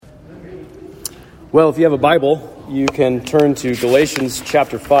Well, if you have a Bible, you can turn to Galatians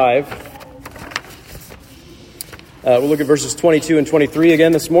chapter 5. We'll look at verses 22 and 23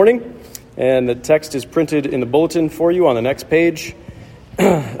 again this morning, and the text is printed in the bulletin for you on the next page.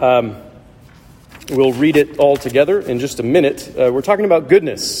 We'll read it all together in just a minute. We're talking about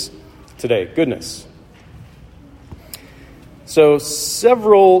goodness today, goodness. So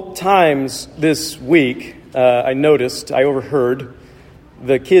several times this week, I overheard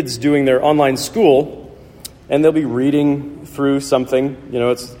the kids doing their online school, and they'll be reading through something. You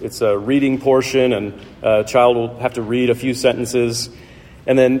know, it's a reading portion, and a child will have to read a few sentences,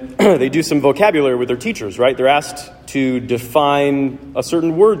 and then they do some vocabulary with their teachers, right? They're asked to define a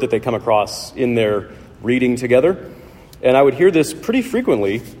certain word that they come across in their reading together. And I would hear this pretty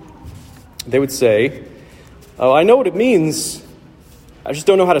frequently. They would say, "Oh, I know what it means. I just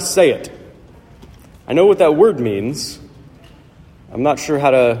don't know how to say it. I know what that word means. I'm not sure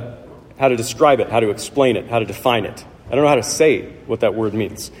how to describe it, how to explain it, how to define it. I don't know how to say what that word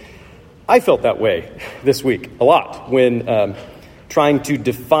means." I felt that way this week a lot when trying to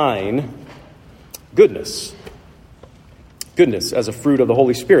define goodness. Goodness as a fruit of the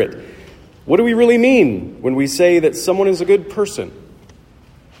Holy Spirit. What do we really mean when we say that someone is a good person?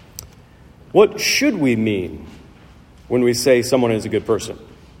 What should we mean when we say someone is a good person?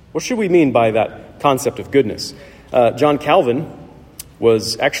 What should we mean by that concept of goodness? John Calvin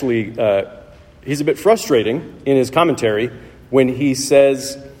was actually, he's a bit frustrating in his commentary when he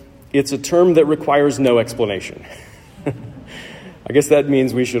says it's a term that requires no explanation. I guess that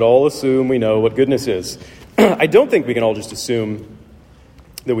means we should all assume we know what goodness is. I don't think we can all just assume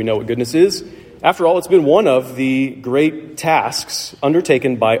that we know what goodness is. After all, it's been one of the great tasks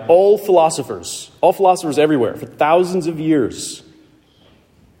undertaken by all philosophers everywhere for thousands of years,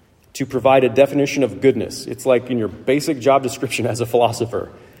 to provide a definition of goodness. It's like in your basic job description as a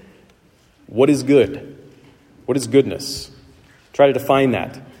philosopher. What is good? What is goodness? Try to define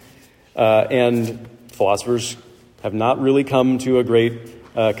that. And philosophers have not really come to a great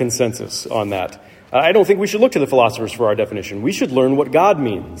consensus on that. I don't think we should look to the philosophers for our definition. We should learn what God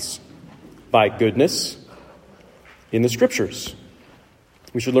means by goodness in the Scriptures.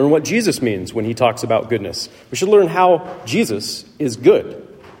 We should learn what Jesus means when he talks about goodness. We should learn how Jesus is good.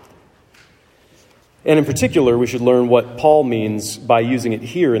 And in particular, we should learn what Paul means by using it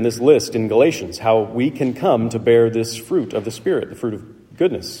here in this list in Galatians, how we can come to bear this fruit of the Spirit, the fruit of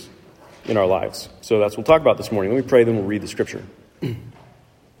goodness in our lives. So that's what we'll talk about this morning. Let me pray, then we'll read the Scripture.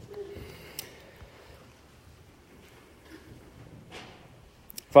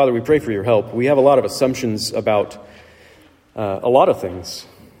 Father, we pray for your help. We have a lot of assumptions about a lot of things,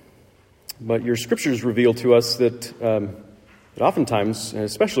 but your Scriptures reveal to us that oftentimes, and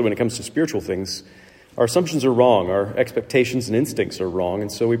especially when it comes to spiritual things, our assumptions are wrong, our expectations and instincts are wrong, and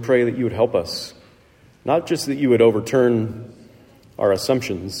so we pray that you would help us. Not just that you would overturn our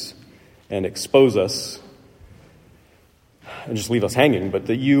assumptions and expose us and just leave us hanging, but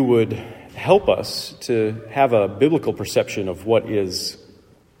that you would help us to have a biblical perception of what is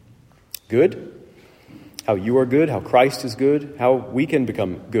good, how you are good, how Christ is good, how we can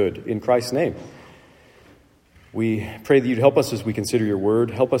become good in Christ's name. We pray that you'd help us as we consider your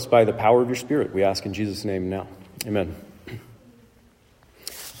word. Help us by the power of your Spirit. We ask in Jesus' name now. Amen.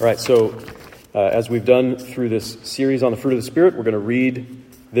 All right, so as we've done through this series on the fruit of the Spirit, we're going to read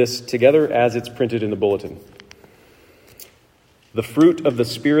this together as it's printed in the bulletin. The fruit of the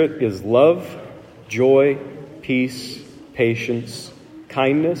Spirit is love, joy, peace, patience,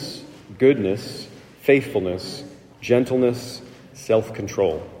 kindness, goodness, faithfulness, gentleness,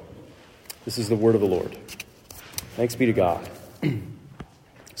 self-control. This is the word of the Lord. Thanks be to God.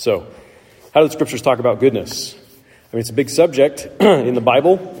 So, how do the Scriptures talk about goodness? I mean, it's a big subject in the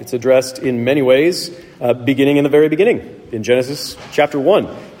Bible. It's addressed in many ways, beginning in the very beginning. In Genesis chapter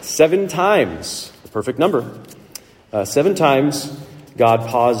 1, 7 times, the perfect number, 7 times God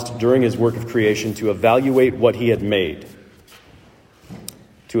paused during his work of creation to evaluate what he had made.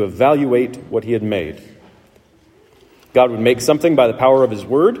 To evaluate what he had made. God would make something by the power of his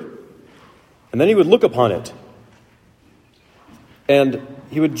word, and then he would look upon it. And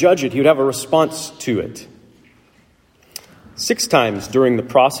he would judge it. He would have a response to it. 6 times during the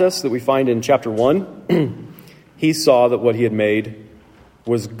process that we find in chapter 1, he saw that what he had made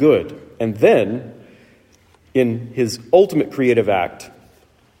was good. And then, in his ultimate creative act,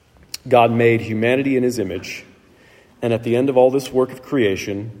 God made humanity in his image. And at the end of all this work of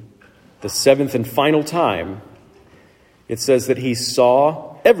creation, the 7th and final time, it says that he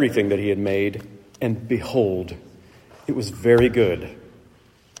saw everything that he had made, and behold, it was very good.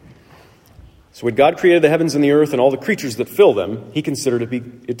 So when God created the heavens and the earth and all the creatures that fill them, he considered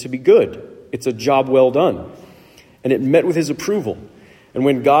it to be good. it's a job well done. And it met with his approval. And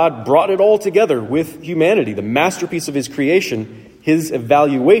when God brought it all together with humanity, the masterpiece of his creation, his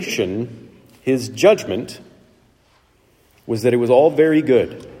evaluation, his judgment was that it was all very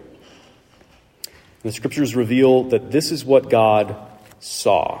good. And the scriptures reveal that this is what God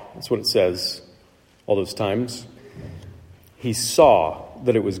saw. That's what it says all those times. He saw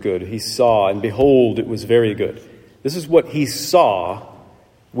that it was good. He saw, and behold, it was very good. This is what he saw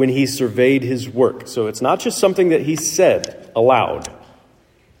when he surveyed his work. So it's not just something that he said aloud.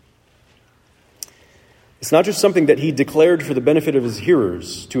 It's not just something that he declared for the benefit of his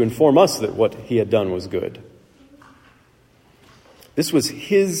hearers to inform us that what he had done was good. This was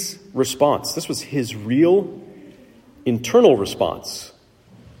his response. This was his real internal response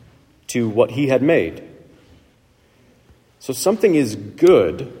to what he had made. So something is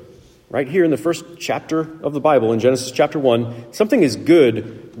good, right here in the first chapter of the Bible, in Genesis chapter 1, something is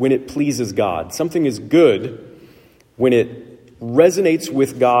good when it pleases God. Something is good when it resonates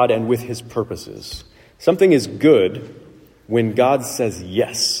with God and with his purposes. Something is good when God says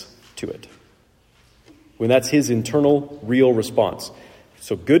yes to it. When that's his internal, real response.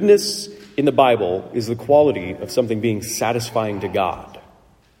 So goodness in the Bible is the quality of something being satisfying to God.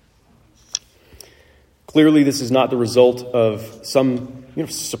 Clearly, this is not the result of some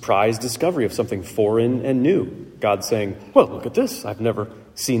surprise discovery of something foreign and new. God saying, well, look at this. I've never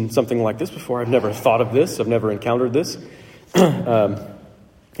seen something like this before. I've never thought of this. I've never encountered this.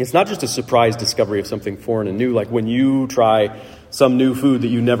 It's not just a surprise discovery of something foreign and new, like when you try some new food that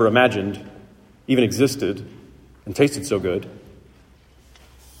you never imagined even existed and tasted so good.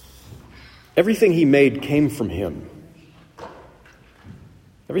 Everything he made came from him.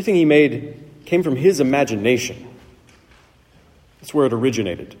 Everything he made came from his imagination. That's where it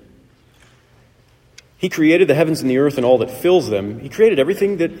originated. He created the heavens and the earth and all that fills them. He created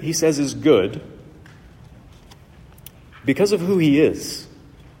everything that he says is good because of who he is,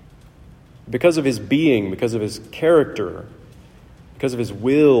 because of his being, because of his character, because of his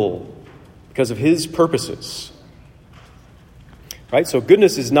will, because of his purposes. Right? So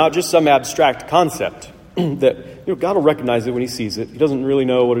goodness is not just some abstract concept that God will recognize it when he sees it. He doesn't really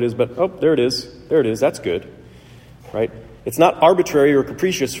know what it is, but there it is. There it is. That's good. Right? It's not arbitrary or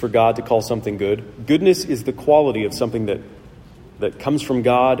capricious for God to call something good. Goodness is the quality of something that comes from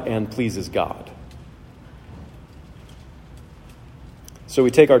God and pleases God. So we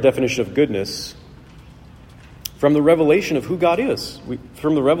take our definition of goodness from the revelation of who God is,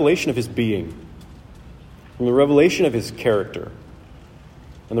 from the revelation of his being, from the revelation of his character,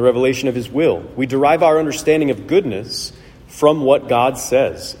 and the revelation of his will. We derive our understanding of goodness from what God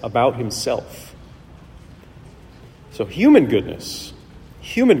says about himself. So human goodness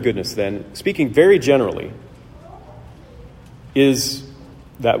then, speaking very generally, is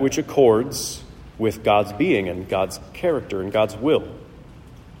that which accords with God's being and God's character and God's will.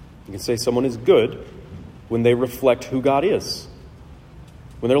 You can say someone is good when they reflect who God is,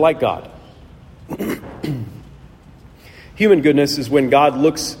 when they're like God. Human goodness is when God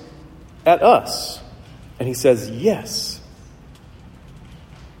looks at us and he says yes.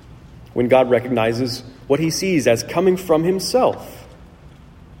 When God recognizes what he sees as coming from himself,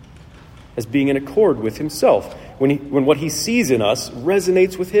 as being in accord with himself. When what he sees in us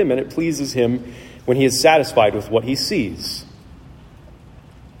resonates with him and it pleases him, when he is satisfied with what he sees.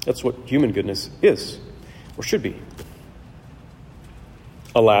 That's what human goodness is, or should be.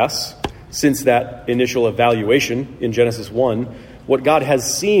 Alas, since that initial evaluation in Genesis 1, what God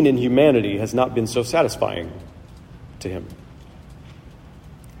has seen in humanity has not been so satisfying to him.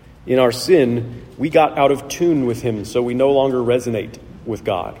 In our sin, we got out of tune with him, so we no longer resonate with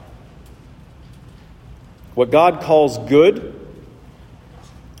God. What God calls good,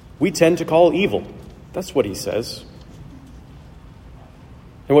 we tend to call evil. That's what he says.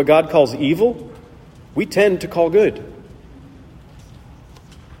 And what God calls evil, we tend to call good.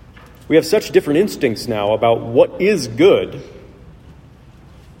 We have such different instincts now about what is good,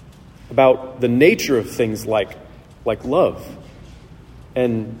 about the nature of things like love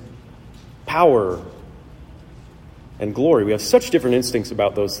and power and glory. We have such different instincts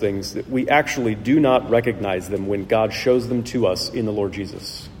about those things that we actually do not recognize them when God shows them to us in the Lord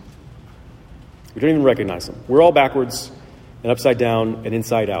Jesus. We don't even recognize them. We're all backwards and upside down and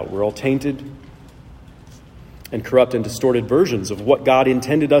inside out. We're all tainted and corrupt and distorted versions of what God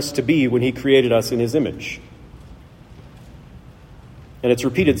intended us to be when he created us in his image. And it's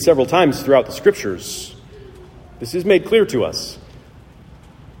repeated several times throughout the scriptures. This is made clear to us.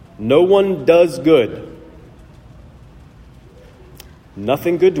 No one does good.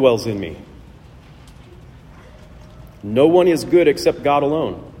 Nothing good dwells in me. No one is good except God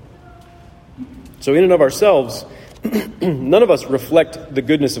alone. So in and of ourselves, none of us reflect the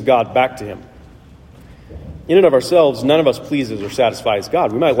goodness of God back to him. In and of ourselves, none of us pleases or satisfies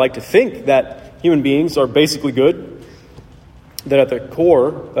God. We might like to think that human beings are basically good, that at the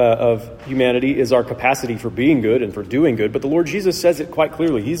core of humanity is our capacity for being good and for doing good. But the Lord Jesus says it quite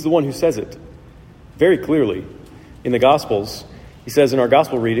clearly. He's the one who says it very clearly in the Gospels. He says in our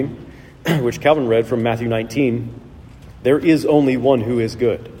Gospel reading, which Calvin read from Matthew 19, there is only one who is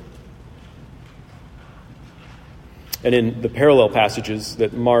good. And in the parallel passages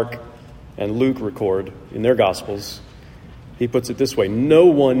that Mark and Luke record in their Gospels, he puts it this way: no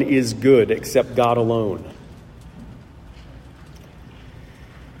one is good except God alone.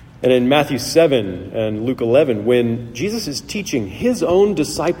 And in Matthew 7 and Luke 11, when Jesus is teaching his own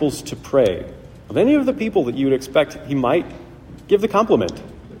disciples to pray, of any of the people that you would expect he might give the compliment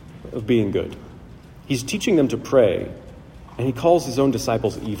of being good, he's teaching them to pray, and he calls his own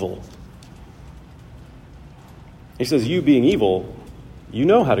disciples evil. He says, you being evil, you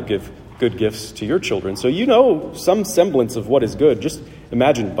know how to give good gifts to your children, so you know some semblance of what is good. Just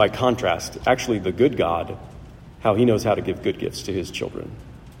imagine, by contrast, actually the good God, how he knows how to give good gifts to his children.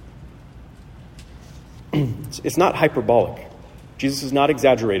 It's not hyperbolic. Jesus is not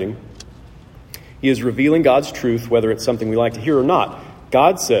exaggerating. He is revealing God's truth, whether it's something we like to hear or not.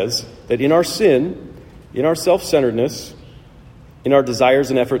 God says that in our sin, in our self-centeredness, in our desires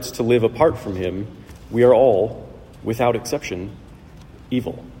and efforts to live apart from him, we are all, without exception,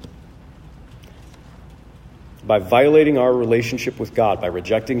 evil. By violating our relationship with God, by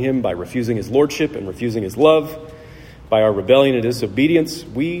rejecting him, by refusing his lordship and refusing his love, by our rebellion and disobedience,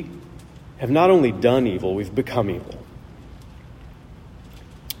 we have not only done evil, we've become evil.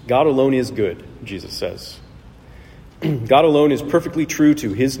 God alone is good, Jesus says. God alone is perfectly true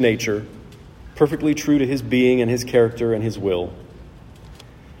to his nature, perfectly true to his being and his character and his will.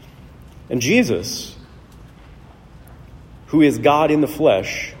 And Jesus, who is God in the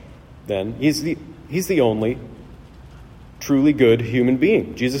flesh, then, he's the only truly good human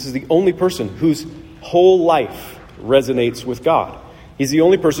being. Jesus is the only person whose whole life resonates with God. He's the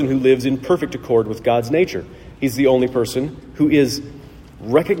only person who lives in perfect accord with God's nature. He's the only person who is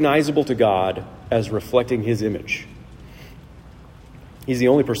recognizable to God as reflecting his image. He's the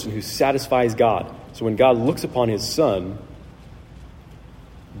only person who satisfies God. So when God looks upon his Son,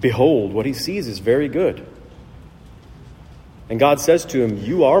 behold, what he sees is very good. And God says to him,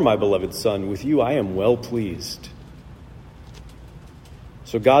 you are my beloved Son. With you I am well pleased.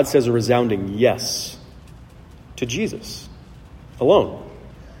 So God says a resounding yes to Jesus alone.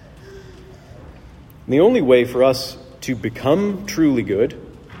 And the only way for us to become truly good,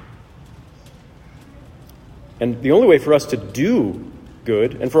 and the only way for us to do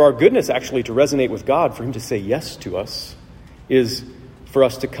good, and for our goodness actually to resonate with God, for him to say yes to us, is for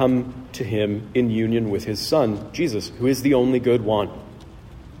us to come to him in union with his Son, Jesus, who is the only good one.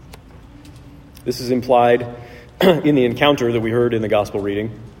 This is implied in the encounter that we heard in the gospel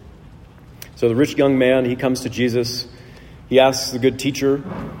reading. So the rich young man, he comes to Jesus. He asks the good teacher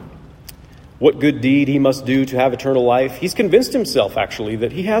what good deed he must do to have eternal life. He's convinced himself, actually,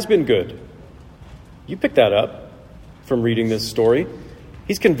 that he has been good. You pick that up from reading this story.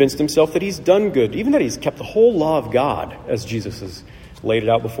 He's convinced himself that he's done good, even that he's kept the whole law of God as Jesus has laid it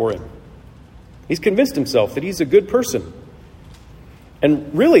out before him. He's convinced himself that he's a good person.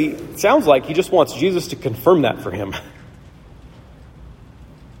 And really, it sounds like he just wants Jesus to confirm that for him.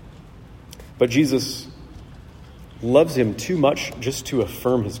 But Jesus loves him too much just to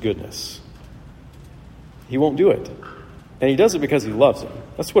affirm his goodness. He won't do it. And he does it because he loves him.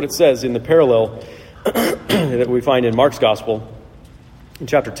 That's what it says in the parallel that we find in Mark's Gospel. In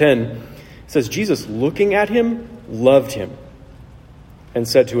chapter 10, it says, Jesus, looking at him, loved him and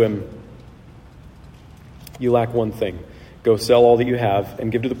said to him, you lack one thing. Go sell all that you have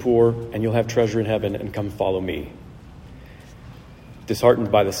and give to the poor, and you'll have treasure in heaven, and come follow me.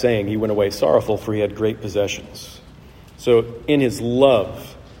 Disheartened by the saying, he went away sorrowful, for he had great possessions. So in his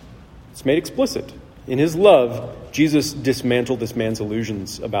love, it's made explicit. In his love, Jesus dismantled this man's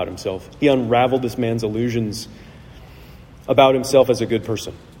illusions about himself. He unraveled this man's illusions about himself as a good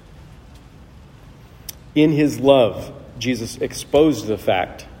person. In his love, Jesus exposed the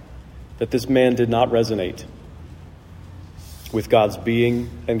fact that this man did not resonate with God's being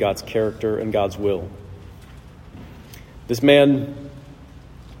and God's character and God's will. This man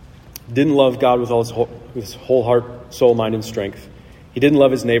didn't love God with all his whole heart, soul, mind, and strength. He didn't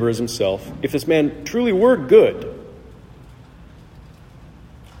love his neighbor as himself. If this man truly were good,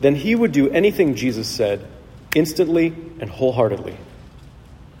 then he would do anything Jesus said instantly and wholeheartedly.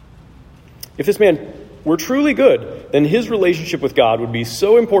 If this man were truly good, then his relationship with God would be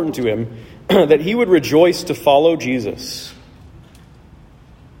so important to him that he would rejoice to follow Jesus,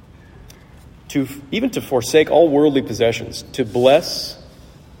 even to forsake all worldly possessions, to bless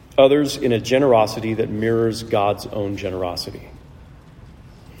others in a generosity that mirrors God's own generosity.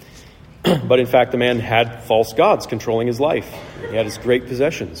 But in fact, the man had false gods controlling his life. He had his great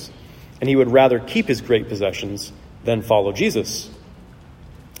possessions, and he would rather keep his great possessions than follow Jesus.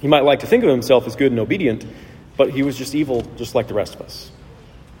 He might like to think of himself as good and obedient, but he was just evil, just like the rest of us.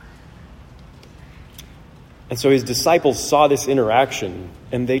 And so his disciples saw this interaction,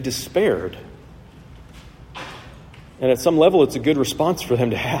 and they despaired. And at some level, it's a good response for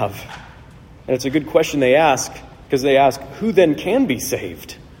them to have. And it's a good question they ask, because they ask, who then can be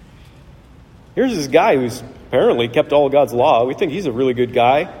saved? Here's this guy who's apparently kept all of God's law. We think he's a really good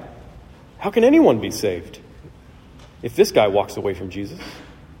guy. How can anyone be saved if this guy walks away from Jesus?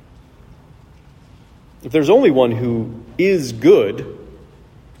 If there's only one who is good,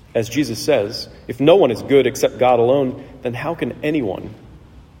 as Jesus says, if no one is good except God alone, then how can anyone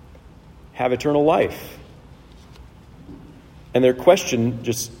have eternal life? And their question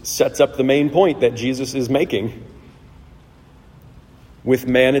just sets up the main point that Jesus is making. With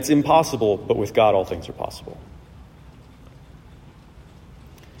man it's impossible, but with God all things are possible.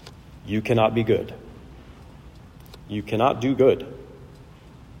 You cannot be good. You cannot do good.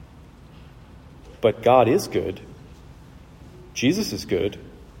 But God is good. Jesus is good.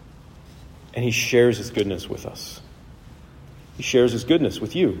 And he shares his goodness with us. He shares his goodness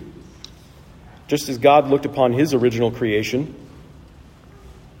with you. Just as God looked upon his original creation,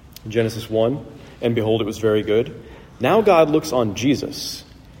 in Genesis 1, and behold, it was very good. Now God looks on Jesus.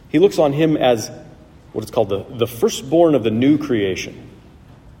 He looks on him as what is called the firstborn of the new creation.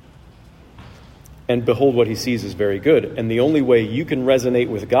 And behold, what he sees is very good. And the only way you can resonate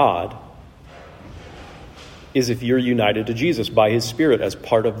with God is if you're united to Jesus by his Spirit as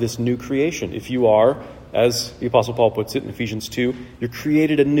part of this new creation. If you are, as the Apostle Paul puts it in Ephesians 2, you're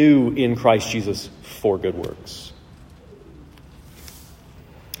created anew in Christ Jesus for good works.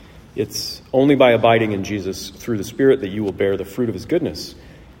 It's only by abiding in Jesus through the Spirit that you will bear the fruit of his goodness.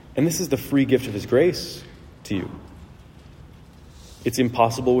 And this is the free gift of his grace to you. It's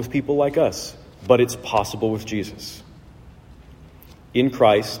impossible with people like us, but it's possible with Jesus. In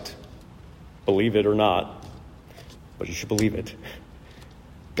Christ, believe it or not, but you should believe it,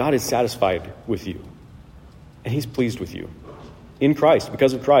 God is satisfied with you, and he's pleased with you. In Christ,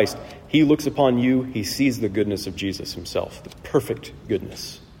 because of Christ, he looks upon you, he sees the goodness of Jesus himself, the perfect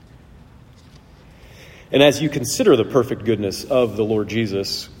goodness. And as you consider the perfect goodness of the Lord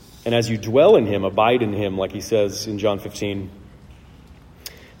Jesus, and as you dwell in him, abide in him, like he says in John 15,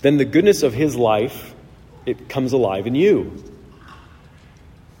 then the goodness of his life, it comes alive in you.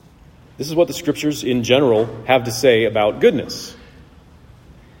 This is what the scriptures in general have to say about goodness.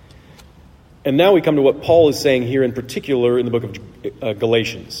 And now we come to what Paul is saying here in particular in the book of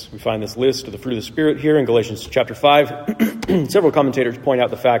Galatians. We find this list of the fruit of the Spirit here in Galatians chapter 5. Several commentators point out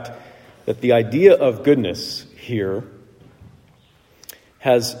the fact that the idea of goodness here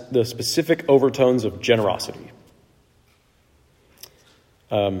has the specific overtones of generosity.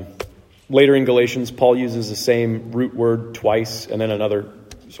 Later in Galatians, Paul uses the same root word twice and then another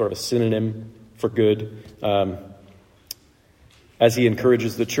sort of a synonym for good as he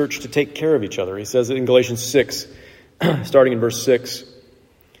encourages the church to take care of each other. He says in Galatians 6, starting in verse 6,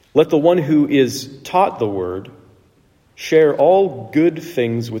 let the one who is taught the word share all good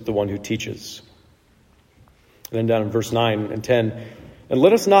things with the one who teaches. And then down in verse 9 and 10, and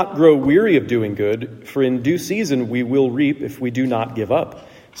let us not grow weary of doing good, for in due season we will reap if we do not give up.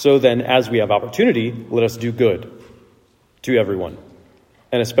 So then, as we have opportunity, let us do good to everyone,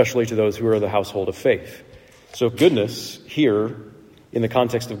 and especially to those who are the household of faith. So goodness here, in the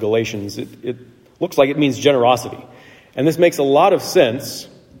context of Galatians, it looks like it means generosity. And this makes a lot of sense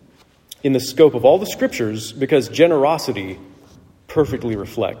in the scope of all the scriptures, because generosity perfectly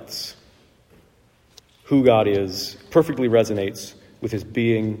reflects who God is, perfectly resonates with his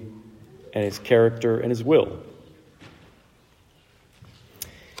being and his character and his will.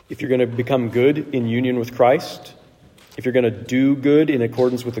 If you're going to become good in union with Christ, if you're going to do good in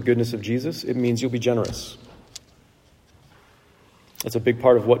accordance with the goodness of Jesus, it means you'll be generous. That's a big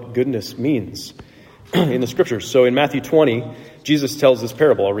part of what goodness means in the scriptures. So in Matthew 20, Jesus tells this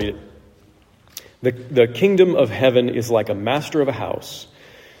parable. I'll read it. The kingdom of heaven is like a master of a house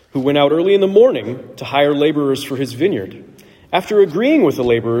who went out early in the morning to hire laborers for his vineyard. After agreeing with the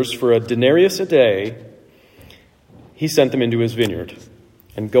laborers for a denarius a day, he sent them into his vineyard.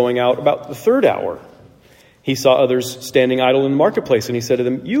 And going out about the third hour, he saw others standing idle in the marketplace, and he said to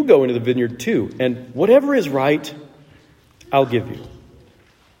them, you go into the vineyard too, and whatever is right, I'll give you.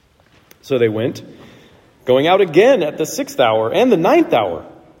 So they went, going out again at the 6th hour and the 9th hour.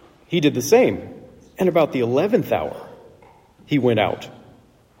 He did the same. And about the 11th hour, he went out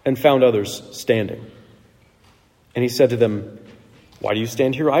and found others standing. And he said to them, "Why do you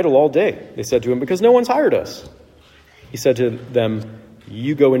stand here idle all day?" They said to him, "Because no one's hired us." He said to them,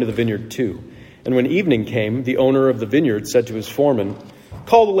 "You go into the vineyard too." And when evening came, the owner of the vineyard said to his foreman,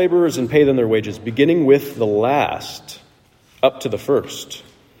 "Call the laborers and pay them their wages, beginning with the last up to the first."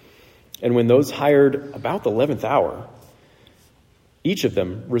 And when those hired about the 11th hour, each of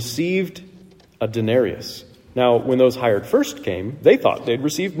them received a denarius. Now, when those hired first came, they thought they'd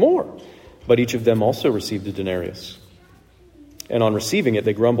received more, but each of them also received a denarius. And on receiving it,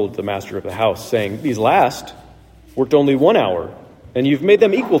 they grumbled to the master of the house, saying, "These last worked only 1 hour, and you've made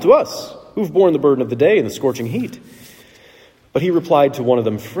them equal to us, who've borne the burden of the day and the scorching heat." But he replied to one of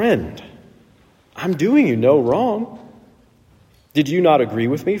them, "Friend, I'm doing you no wrong. Did you not agree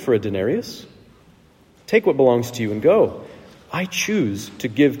with me for a denarius? Take what belongs to you and go. I choose to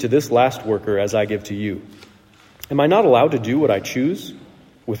give to this last worker as I give to you. Am I not allowed to do what I choose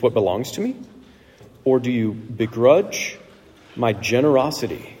with what belongs to me? Or do you begrudge my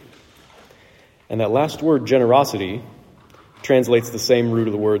generosity?" And that last word, generosity, translates the same root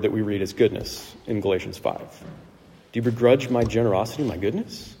of the word that we read as goodness in Galatians 5. Do you begrudge my generosity, my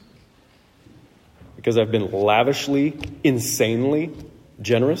goodness? Because I've been lavishly, insanely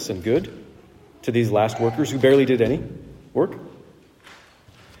generous and good to these last workers who barely did any work?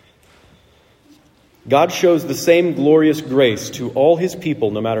 God shows the same glorious grace to all his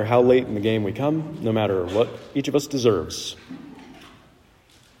people, no matter how late in the game we come, no matter what each of us deserves.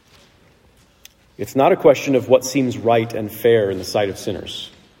 It's not a question of what seems right and fair in the sight of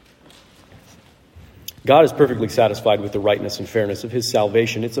sinners. God is perfectly satisfied with the rightness and fairness of his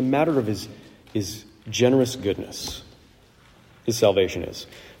salvation. It's a matter of his generous goodness. His salvation is.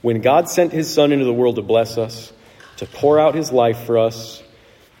 When God sent his Son into the world to bless us, to pour out his life for us,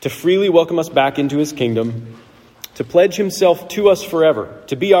 to freely welcome us back into his kingdom, to pledge himself to us forever,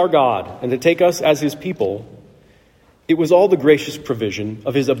 to be our God, and to take us as his people, it was all the gracious provision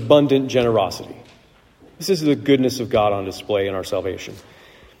of his abundant generosity. This is the goodness of God on display in our salvation.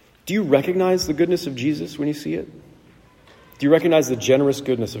 Do you recognize the goodness of Jesus when you see it? Do you recognize the generous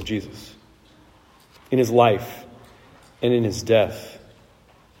goodness of Jesus in his life and in his death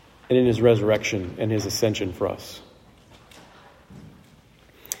and in his resurrection and his ascension for us?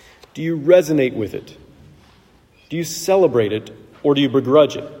 Do you resonate with it? Do you celebrate it, or do you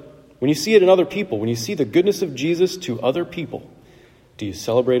begrudge it? When you see it in other people, when you see the goodness of Jesus to other people, do you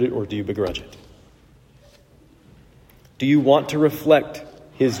celebrate it or do you begrudge it? Do you want to reflect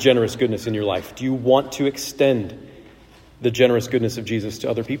his generous goodness in your life? Do you want to extend the generous goodness of Jesus to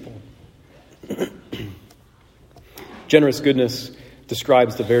other people? Generous goodness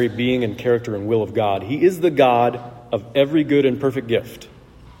describes the very being and character and will of God. He is the God of every good and perfect gift.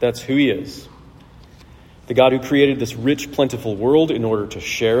 That's who he is. The God who created this rich, plentiful world in order to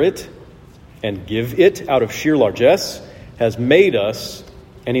share it and give it out of sheer largesse has made us,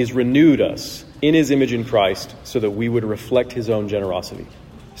 and he's renewed us in his image in Christ so that we would reflect his own generosity,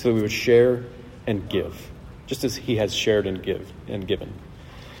 so that we would share and give, just as he has shared and given.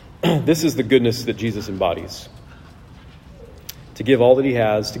 This is the goodness that Jesus embodies. To give all that he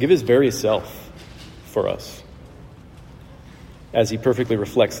has, to give his very self for us, as he perfectly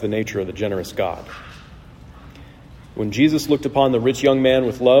reflects the nature of the generous God. When Jesus looked upon the rich young man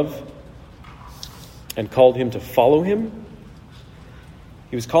with love and called him to follow him,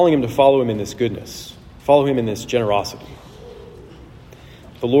 he was calling him to follow him in this goodness, follow him in this generosity.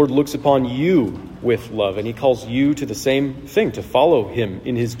 The Lord looks upon you with love, and he calls you to the same thing, to follow him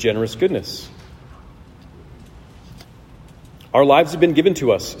in his generous goodness. Our lives have been given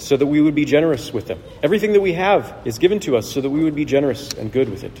to us so that we would be generous with them. Everything that we have is given to us so that we would be generous and good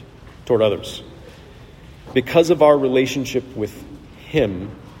with it toward others. Because of our relationship with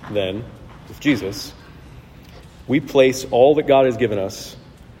him, then, with Jesus, we place all that God has given us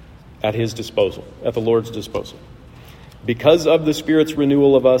at his disposal, at the Lord's disposal. Because of the Spirit's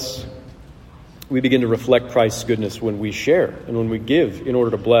renewal of us, we begin to reflect Christ's goodness when we share and when we give in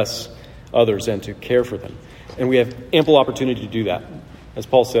order to bless others and to care for them. And we have ample opportunity to do that. As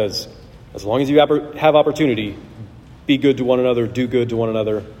Paul says, as long as you have opportunity, be good to one another, do good to one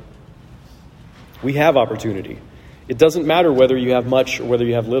another. We have opportunity. It doesn't matter whether you have much or whether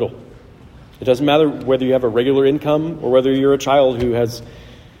you have little. It doesn't matter whether you have a regular income or whether you're a child who has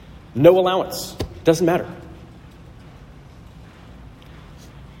no allowance. It doesn't matter.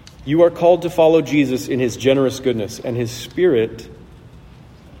 You are called to follow Jesus in his generous goodness and his Spirit.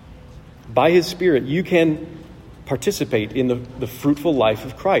 By his Spirit, you can participate in the fruitful life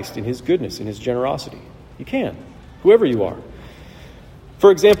of Christ, in his goodness, in his generosity. You can, whoever you are.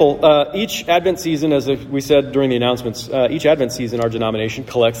 For example, each Advent season, as we said during the announcements, each Advent season our denomination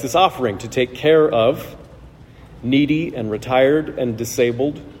collects this offering to take care of needy and retired and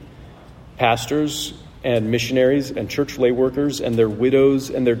disabled pastors and missionaries and church lay workers and their widows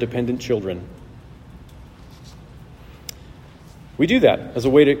and their dependent children. We do that as a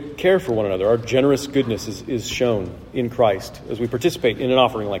way to care for one another. Our generous goodness is shown in Christ as we participate in an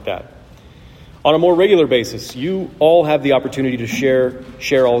offering like that. On a more regular basis, you all have the opportunity to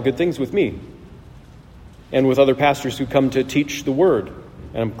share all good things with me and with other pastors who come to teach the word.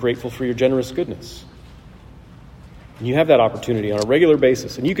 And I'm grateful for your generous goodness. And you have that opportunity on a regular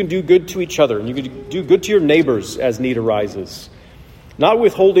basis. And you can do good to each other. And you can do good to your neighbors as need arises. Not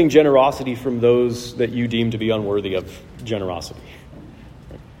withholding generosity from those that you deem to be unworthy of generosity.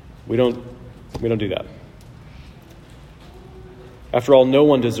 We don't do that. After all, no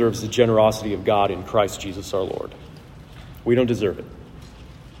one deserves the generosity of God in Christ Jesus our Lord. We don't deserve it.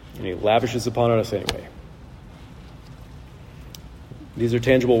 And he lavishes upon us anyway. These are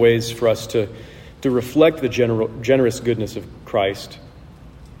tangible ways for us to reflect the generous goodness of Christ,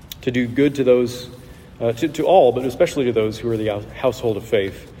 to do good to those, to all, but especially to those who are the household of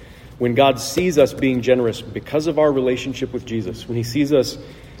faith. When God sees us being generous because of our relationship with Jesus, when he sees us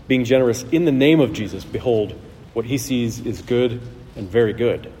being generous in the name of Jesus, behold, what he sees is good and very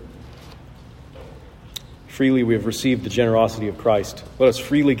good. Freely we have received the generosity of Christ. Let us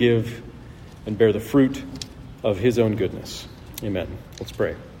freely give and bear the fruit of his own goodness. Amen. Let's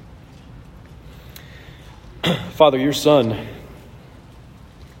pray. Father, your Son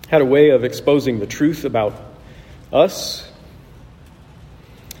had a way of exposing the truth about us,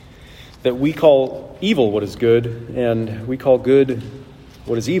 that we call evil what is good, and we call good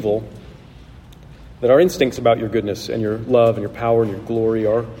what is evil, that our instincts about your goodness and your love and your power and your glory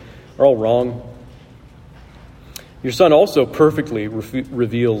are all wrong. Your Son also perfectly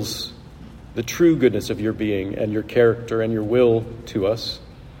reveals the true goodness of your being and your character and your will to us.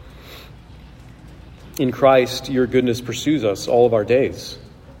 In Christ, your goodness pursues us all of our days.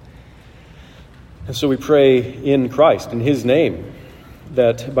 And so we pray in Christ, in his name,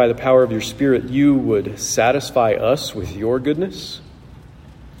 that by the power of your Spirit, you would satisfy us with your goodness.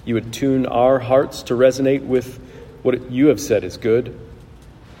 You would tune our hearts to resonate with what you have said is good.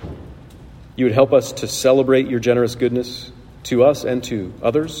 You would help us to celebrate your generous goodness to us and to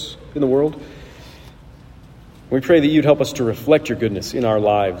others in the world. We pray that you'd help us to reflect your goodness in our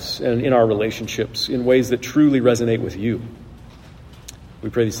lives and in our relationships in ways that truly resonate with you. We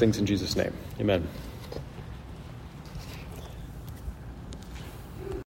pray these things in Jesus' name. Amen.